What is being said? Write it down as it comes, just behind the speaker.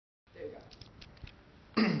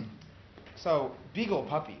So, beagle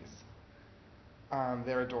puppies,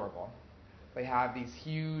 they're adorable. They have these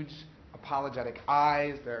huge, apologetic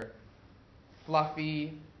eyes. They're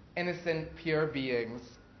fluffy, innocent, pure beings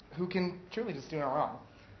who can truly just do no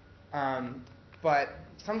wrong. But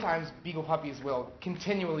sometimes beagle puppies will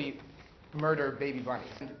continually murder baby bunnies.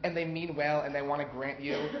 And they mean well, and they want to grant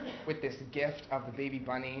you with this gift of the baby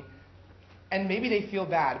bunny. And maybe they feel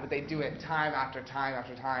bad, but they do it time after time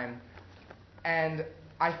after time. And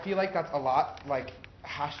I feel like that's a lot like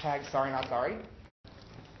 #sorry not sorry.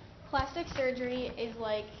 Plastic surgery is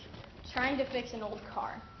like trying to fix an old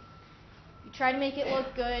car. You try to make it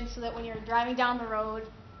look good so that when you're driving down the road,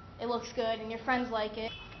 it looks good and your friends like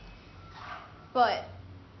it. But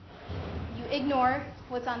you ignore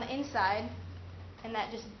what's on the inside, and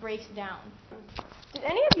that just breaks down. Did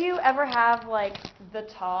any of you ever have like the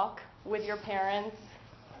talk with your parents?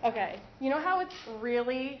 Okay, you know how it's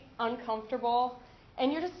really uncomfortable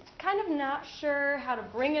and you're just kind of not sure how to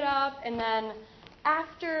bring it up, and then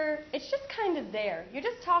after it's just kind of there. You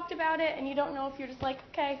just talked about it and you don't know if you're just like,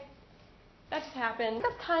 okay, that just happened.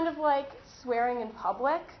 That's kind of like swearing in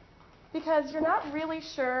public because you're not really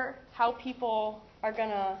sure how people are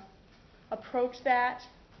gonna approach that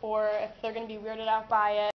or if they're gonna be weirded out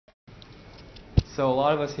by it. So a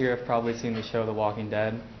lot of us here have probably seen the show The Walking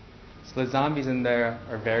Dead. So the zombies in there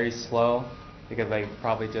are very slow because they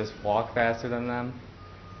probably just walk faster than them.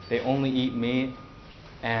 They only eat meat,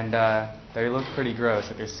 and they look pretty gross,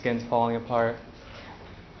 like their skin's falling apart.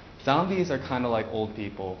 Zombies are kind of like old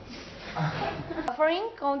people. Foreign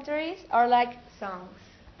countries are like songs.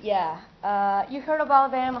 Yeah, you heard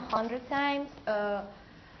about them 100 times.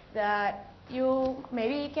 That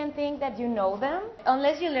maybe you can think that you know them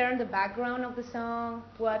unless you learn the background of the song,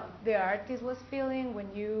 what the artist was feeling when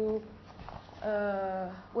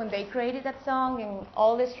they created that song, and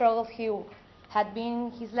all the struggles he had been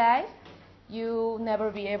in his life. You never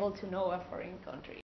be able to know a foreign country.